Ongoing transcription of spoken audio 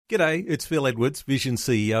G'day, it's Phil Edwards, Vision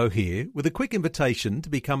CEO here, with a quick invitation to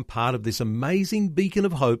become part of this amazing beacon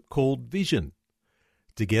of hope called Vision.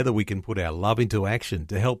 Together we can put our love into action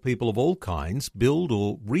to help people of all kinds build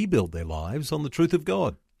or rebuild their lives on the truth of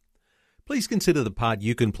God. Please consider the part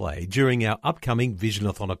you can play during our upcoming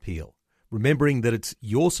Visionathon appeal, remembering that it's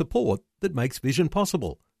your support that makes Vision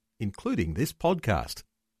possible, including this podcast.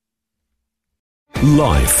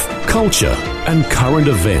 Life, culture, and current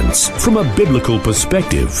events from a biblical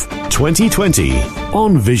perspective. 2020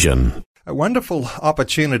 on Vision. A wonderful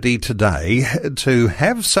opportunity today to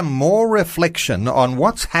have some more reflection on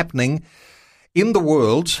what's happening in the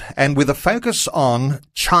world and with a focus on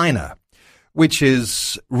China, which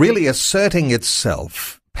is really asserting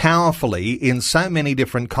itself powerfully in so many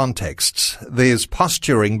different contexts. There's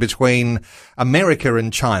posturing between America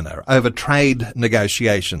and China over trade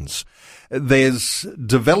negotiations. There's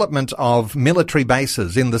development of military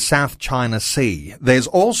bases in the South China Sea. There's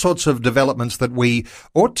all sorts of developments that we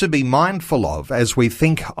ought to be mindful of as we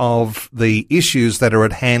think of the issues that are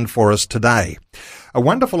at hand for us today. A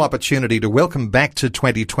wonderful opportunity to welcome back to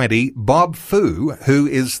 2020 Bob Fu, who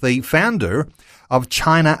is the founder of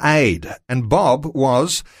China Aid. And Bob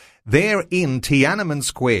was there in Tiananmen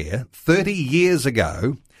Square 30 years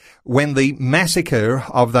ago when the massacre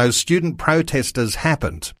of those student protesters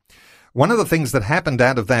happened. One of the things that happened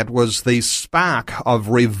out of that was the spark of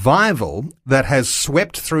revival that has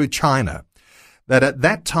swept through China. That at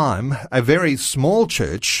that time, a very small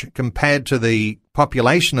church compared to the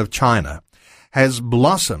population of China has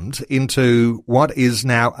blossomed into what is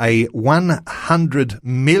now a 100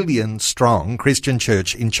 million strong Christian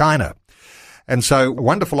church in China. And so a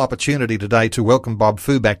wonderful opportunity today to welcome Bob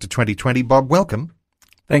Fu back to 2020. Bob, welcome.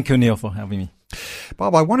 Thank you, Neil, for having me.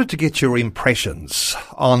 Bob, I wanted to get your impressions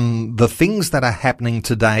on the things that are happening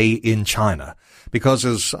today in China, because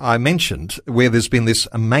as I mentioned, where there's been this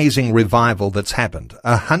amazing revival that's happened,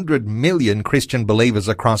 100 million Christian believers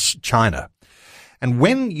across China. And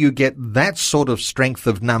when you get that sort of strength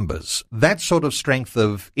of numbers, that sort of strength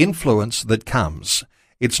of influence that comes,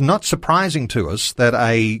 it's not surprising to us that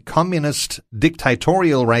a communist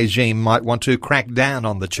dictatorial regime might want to crack down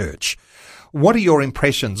on the church. What are your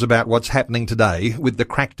impressions about what's happening today with the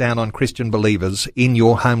crackdown on Christian believers in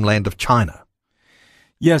your homeland of China?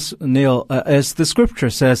 Yes, Neil, as the scripture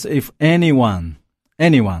says, if anyone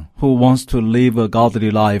who wants to live a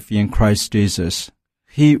godly life in Christ Jesus,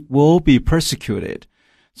 he will be persecuted.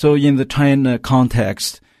 So in the China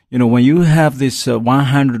context, when you have this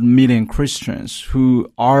 100 million Christians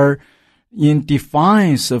who are in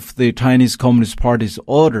defiance of the Chinese Communist Party's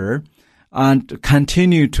order, and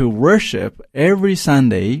continue to worship every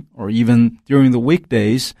Sunday or even during the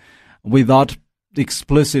weekdays without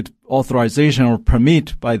explicit authorization or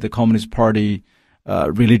permit by the Communist Party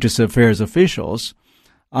religious affairs officials,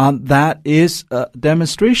 that is a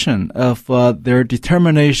demonstration of their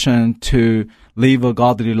determination to live a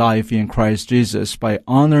godly life in Christ Jesus by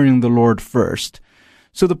honoring the Lord first.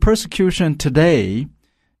 So the persecution today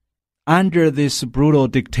under this brutal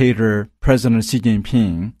dictator, President Xi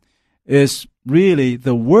Jinping, is really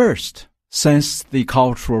the worst since the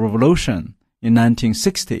Cultural Revolution in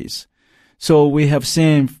 1960s. So we have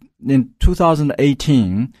seen in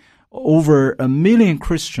 2018 over 1 million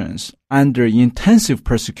Christians under intensive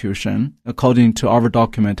persecution, according to our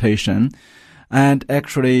documentation, and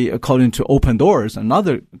actually according to Open Doors,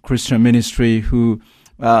 another Christian ministry who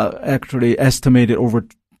actually estimated over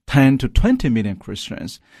 10 to 20 million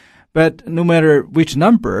Christians. But no matter which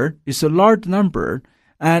number, it's a large number.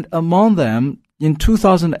 And among them, in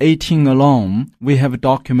 2018 alone, we have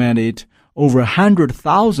documented over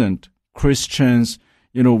 100,000 Christians,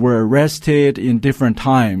 were arrested in different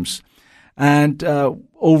times. And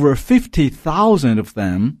over 50,000 of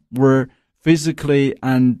them were physically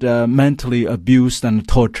and mentally abused and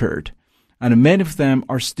tortured. And many of them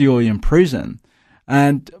are still in prison.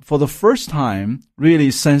 And for the first time,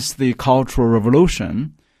 really since the Cultural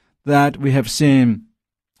Revolution, that we have seen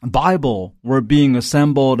Bible were being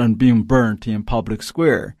assembled and being burnt in public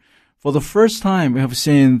square. For the first time, we have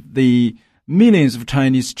seen the millions of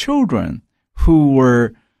Chinese children who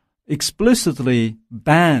were explicitly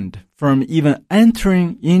banned from even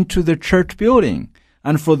entering into the church building.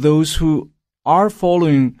 And for those who are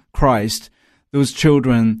following Christ, those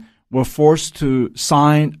children were forced to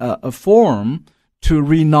sign a form to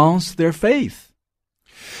renounce their faith.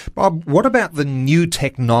 Bob, what about the new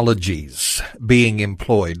technologies being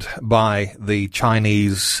employed by the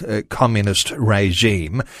Chinese communist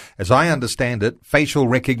regime? As I understand it, facial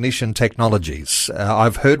recognition technologies.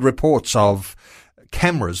 I've heard reports of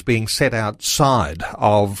cameras being set outside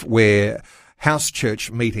of where house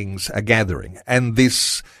church meetings are gathering, and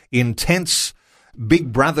this intense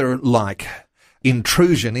Big Brother-like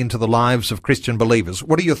intrusion into the lives of Christian believers.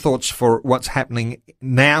 What are your thoughts for what's happening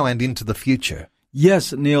now and into the future?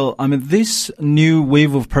 Yes, Neil. I mean, this new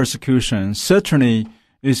wave of persecution certainly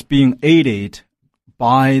is being aided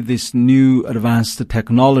by this new advanced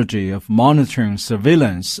technology of monitoring,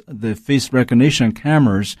 surveillance, the face recognition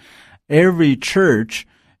cameras. Every church,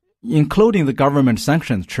 including the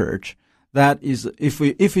government-sanctioned church, that is, if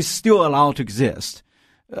it's still allowed to exist,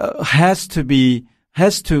 has to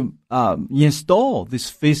install these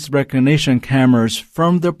face recognition cameras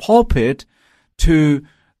from the pulpit to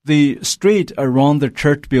the street around the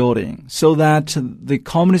church building, so that the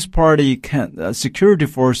Communist Party security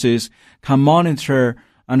forces can monitor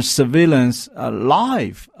and surveillance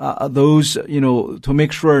live those, to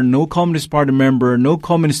make sure no Communist Party member, no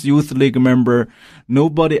Communist Youth League member,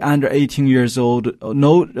 nobody under 18 years old,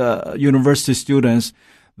 no university students,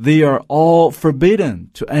 they are all forbidden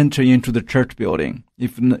to enter into the church building.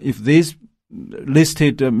 If these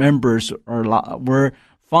listed members were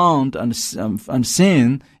found and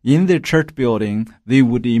seen in the church building, they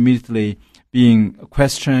would immediately being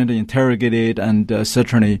questioned, interrogated, and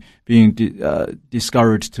certainly being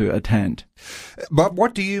discouraged to attend. But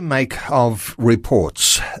what do you make of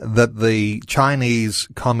reports that the Chinese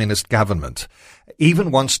Communist government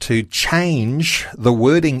even wants to change the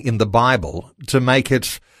wording in the Bible to make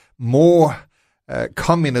it more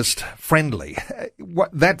communist friendly?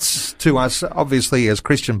 That's, to us, obviously, as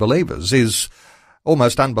Christian believers, is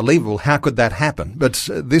almost unbelievable. How could that happen? But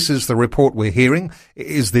this is the report we're hearing.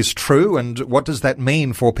 Is this true? And what does that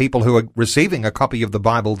mean for people who are receiving a copy of the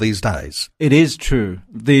Bible these days? It is true.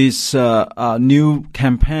 This new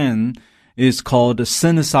campaign is called the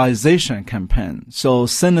Sinicization campaign. So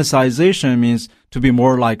Sinicization means to be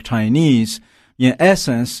more like Chinese. In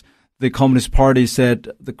essence, the Communist Party said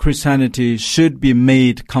the Christianity should be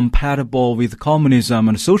made compatible with communism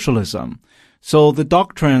and socialism. So the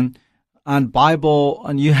doctrine and Bible,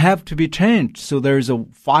 and you have to be changed. So there is a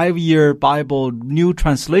 5-year Bible new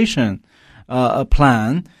translation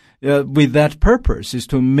plan with that purpose, is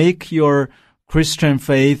to make your Christian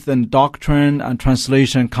faith and doctrine and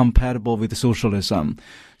translation compatible with socialism.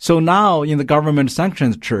 So now in the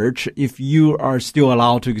government-sanctioned church, if you are still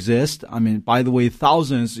allowed to exist, I mean, by the way,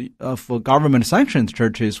 thousands of government-sanctioned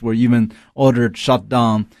churches were even ordered shut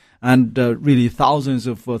down, and really thousands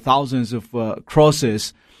of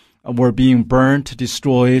crosses were being burnt,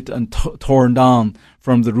 destroyed, and torn down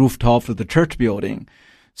from the rooftop of the church building.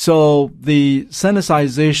 So the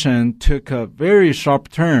Sinicization took a very sharp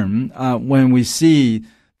turn when we see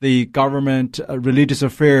the government religious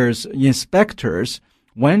affairs inspectors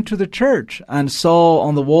went to the church and saw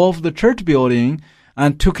on the wall of the church building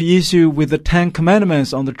and took issue with the 10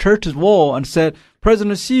 commandments on the church's wall and said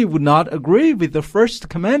President Xi would not agree with the first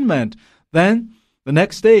commandment. Then the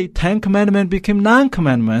next day, 10 commandments became 9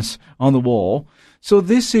 commandments on the wall. So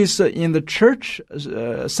this is in the church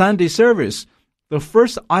Sunday service. The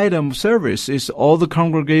first item of service is all the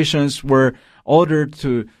congregations were ordered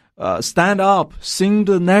to stand up, sing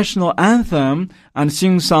the national anthem, and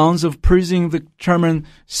sing songs of praising the Chairman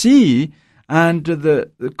Xi. And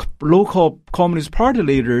the local Communist Party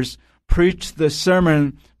leaders preached the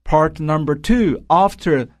sermon part number 2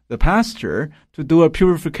 after the pastor to do a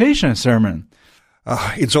purification sermon.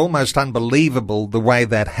 It's almost unbelievable the way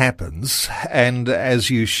that happens. And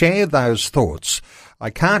as you share those thoughts,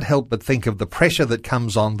 I can't help but think of the pressure that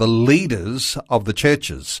comes on the leaders of the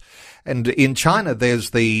churches. And in China, there's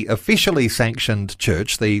the officially sanctioned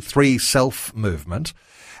church, the Three Self movement,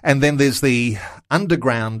 and then there's the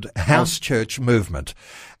underground house church movement.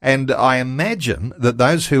 And I imagine that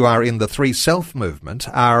those who are in the Three Self movement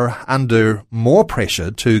are under more pressure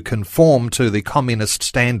to conform to the communist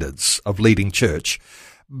standards of leading church.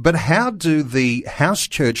 But how do the house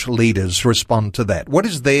church leaders respond to that? What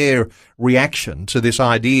is their reaction to this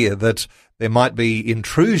idea that there might be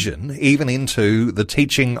intrusion even into the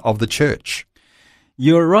teaching of the church?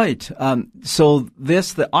 You're right. So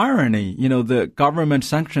there's the irony. The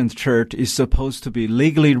government-sanctioned church is supposed to be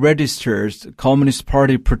legally registered, Communist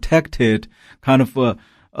Party protected, kind of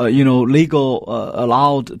legal,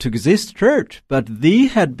 allowed to exist church. But they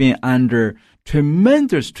had been under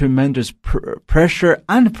tremendous pressure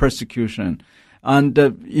and persecution. And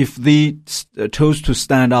if they chose to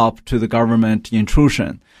stand up to the government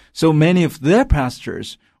intrusion. So many of their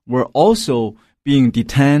pastors were also being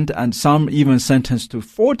detained, and some even sentenced to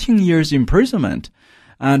 14 years imprisonment,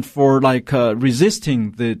 and for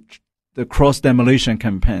resisting the cross demolition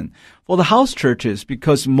campaign. For the house churches,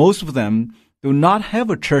 because most of them do not have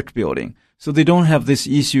a church building, So they don't have this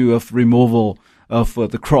issue of removal of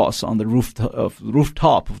the cross on the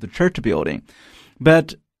rooftop of the church building.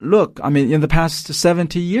 But look, I mean, in the past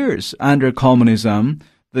 70 years under communism,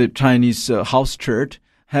 the Chinese house church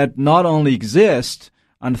had not only exist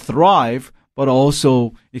and thrive, but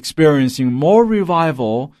also experiencing more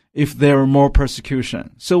revival if there were more persecution.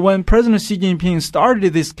 So when President Xi Jinping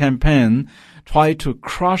started this campaign, tried to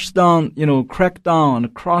crack down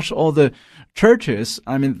and crush all the churches,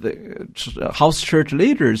 I mean, the house church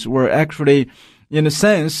leaders were actually, in a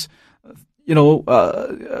sense,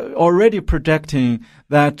 already projecting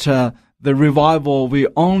that the revival will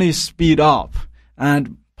only speed up.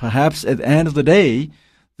 And perhaps at the end of the day,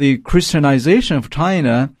 the Christianization of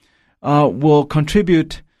China will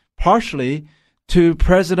contribute partially to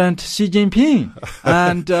President Xi Jinping.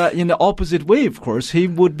 And in the opposite way, of course, he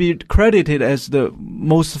would be credited as the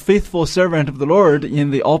most faithful servant of the Lord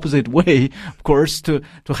in the opposite way, of course, to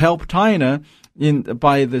help China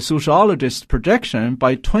by the sociologist projection.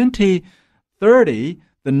 By 2030,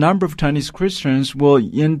 the number of Chinese Christians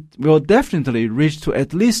will definitely reach to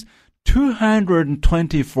at least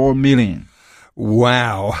 224 million.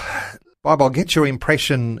 Wow. Bob, I'll get your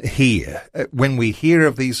impression here. When we hear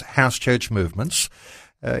of these house church movements,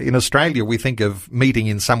 in Australia we think of meeting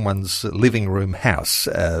in someone's living room house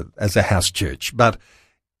as a house church. But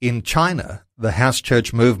in China, the house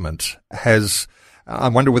church movement has, I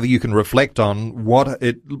wonder whether you can reflect on what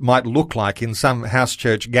it might look like in some house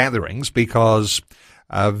church gatherings, because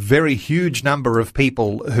a very huge number of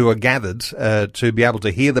people who are gathered to be able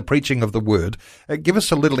to hear the preaching of the word. Give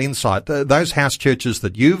us a little insight. Those house churches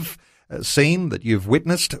that you've seen, that you've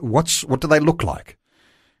witnessed, what do they look like?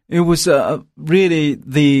 It was really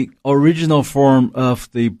the original form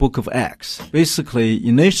of the Book of Acts. Basically,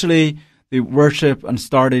 initially, they worship and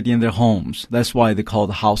started in their homes. That's why they call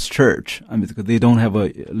it house church. I mean, because they don't have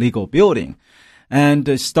a legal building. And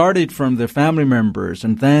it started from their family members,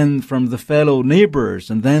 and then from the fellow neighbors,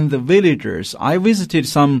 and then the villagers. I visited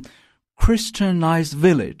some Christianized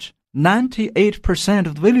village. 98%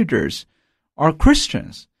 of the villagers are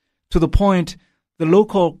Christians, to the point the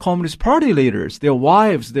local Communist Party leaders, their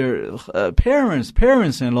wives, their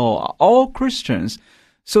parents-in-law, are all Christians.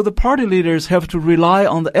 So the party leaders have to rely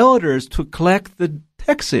on the elders to collect the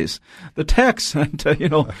tax, and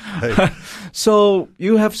So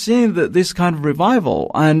you have seen this kind of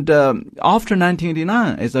revival. And after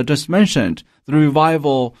 1989, as I just mentioned, the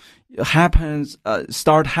revival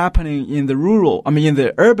start happening in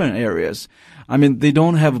the urban areas. I mean, they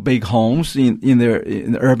don't have big homes in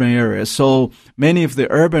the urban areas. So many of the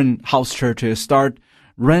urban house churches start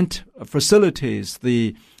rent facilities,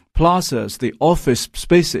 the plazas, the office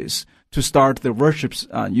spaces to start the worships.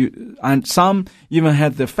 And some even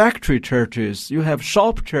had the factory churches. You have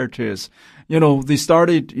shop churches. They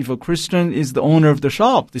started, if a Christian is the owner of the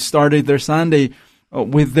shop, they started their Sunday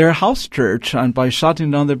with their house church and by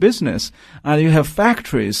shutting down their business. And you have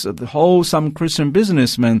factories. Some Christian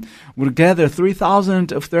businessmen would gather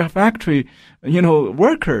 3,000 of their factory,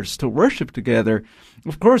 workers to worship together.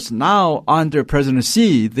 Of course, now under President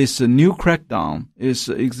Xi, this new crackdown is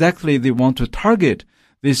exactly they want to target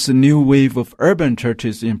this new wave of urban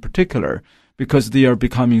churches in particular, because they are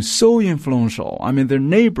becoming so influential. I mean, their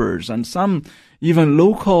neighbors and some even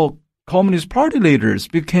local Communist Party leaders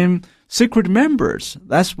became secret members.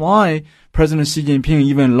 That's why President Xi Jinping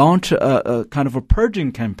even launched a kind of a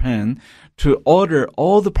purging campaign to order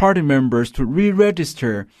all the party members to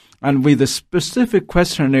re-register, and with a specific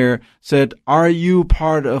questionnaire said, are you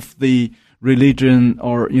part of the religion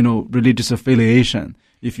or, religious affiliation?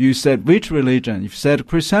 If you said which religion, if you said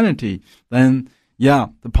Christianity, then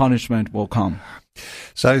the punishment will come.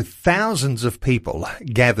 So thousands of people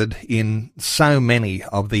gathered in so many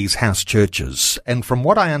of these house churches. And from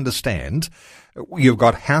what I understand, you've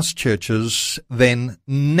got house churches then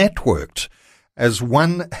networked. As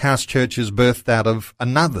one house church is birthed out of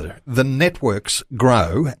another, the networks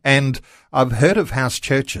grow. And I've heard of house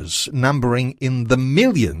churches numbering in the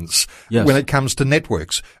millions when it comes to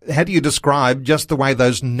networks. How do you describe just the way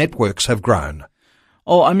those networks have grown?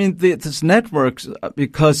 Oh, I mean, this networks,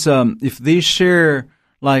 because if they share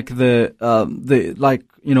if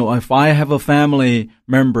I have a family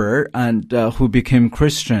member and who became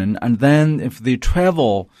Christian, and then if they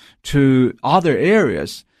travel to other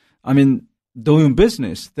areas, I mean, doing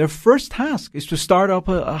business, their first task is to start up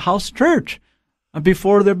a house church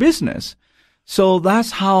before their business. So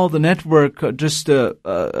that's how the network just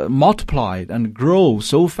multiplied and grew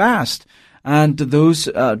so fast. And those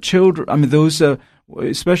children,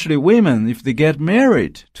 especially women, if they get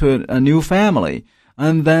married to a new family,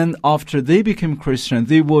 and then after they become Christian,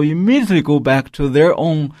 they will immediately go back to their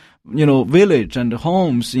own village and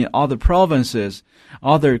homes in other provinces,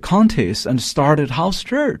 other counties, and started house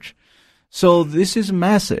church. So this is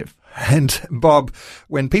massive. And Bob,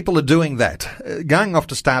 when people are doing that, going off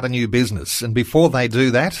to start a new business, and before they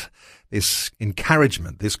do that, this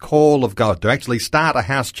encouragement, this call of God to actually start a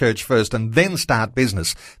house church first and then start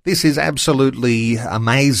business, this is absolutely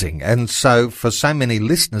amazing. And so for so many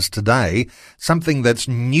listeners today, something that's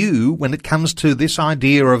new when it comes to this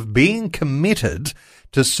idea of being committed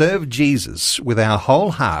to serve Jesus with our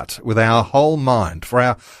whole heart, with our whole mind,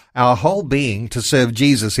 for our whole being to serve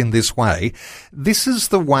Jesus in this way. This is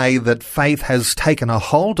the way that faith has taken a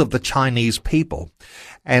hold of the Chinese people.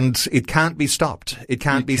 And it can't be stopped. It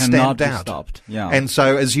can't be stamped out. Stopped. Yeah. And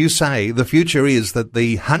so, as you say, the future is that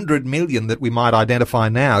the 100 million that we might identify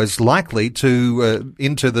now is likely to,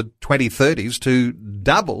 into the 2030s, to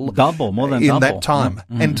double more than in double. that time.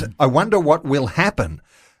 Mm-hmm. And I wonder what will happen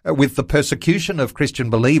with the persecution of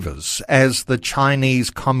Christian believers as the Chinese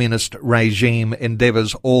communist regime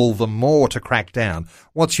endeavours all the more to crack down.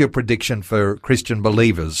 What's your prediction for Christian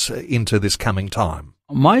believers into this coming time?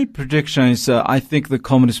 My prediction is I think the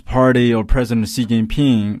Communist Party or President Xi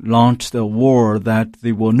Jinping launched a war that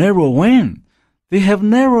they will never win. They have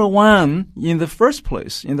never won in the first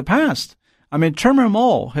place, in the past. I mean, Chairman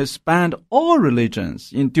Mao has banned all religions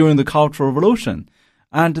during the Cultural Revolution.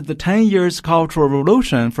 And the 10 years Cultural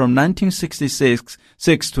Revolution from 1966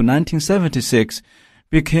 to 1976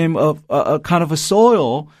 became a kind of a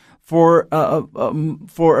soil for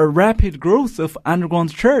a rapid growth of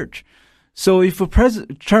underground church. So if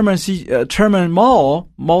Chairman Mao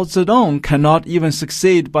Zedong cannot even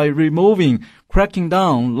succeed by cracking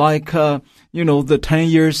down like, the 10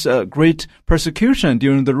 years great persecution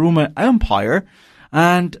during the Roman Empire,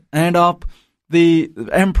 and end up the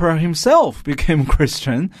emperor himself became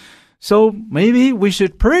Christian. So maybe we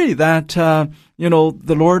should pray that,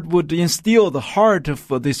 the Lord would instill the heart of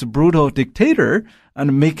this brutal dictator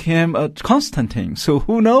and make him a Constantine. So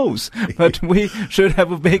who knows? But we should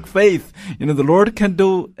have a big faith. The Lord can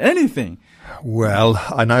do anything. Well,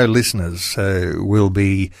 I know listeners will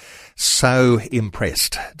be so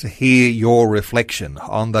impressed to hear your reflection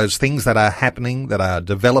on those things that are happening, that are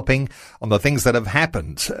developing, on the things that have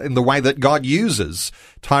happened, in the way that God uses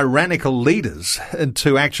tyrannical leaders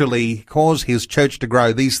to actually cause his church to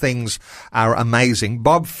grow. These things are amazing.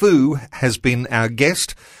 Bob Fu has been our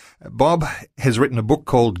guest. Bob has written a book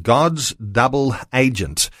called God's Double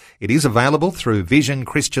Agent. It is available through Vision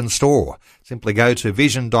Christian Store. Simply go to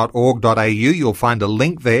vision.org.au. You'll find a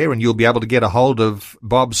link there and you'll be able to get a hold of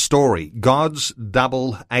Bob's story, God's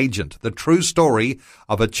Double Agent, the true story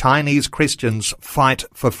of a Chinese Christian's fight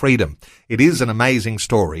for freedom. It is an amazing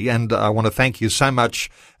story, and I want to thank you so much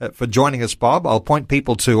for joining us, Bob. I'll point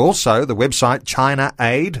people to also the website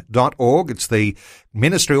ChinaAid.org. It's the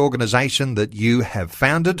ministry organization that you have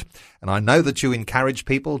founded, and I know that you encourage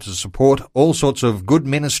people to support all sorts of good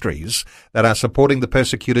ministries that are supporting the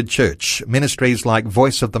persecuted church, ministries like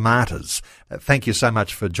Voice of the Martyrs. Thank you so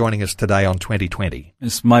much for joining us today on 2020.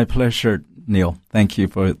 It's my pleasure, Neil. Thank you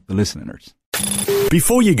for the listeners.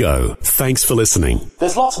 Before you go, thanks for listening.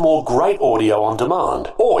 There's lots more great audio on demand,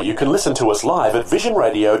 or you can listen to us live at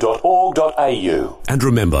visionradio.org.au. And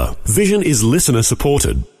remember, Vision is listener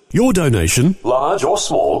supported. Your donation, large or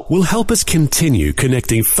small, will help us continue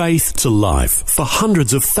connecting faith to life for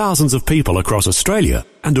hundreds of thousands of people across Australia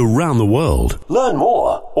and around the world. Learn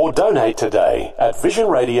more or donate today at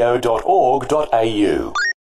visionradio.org.au.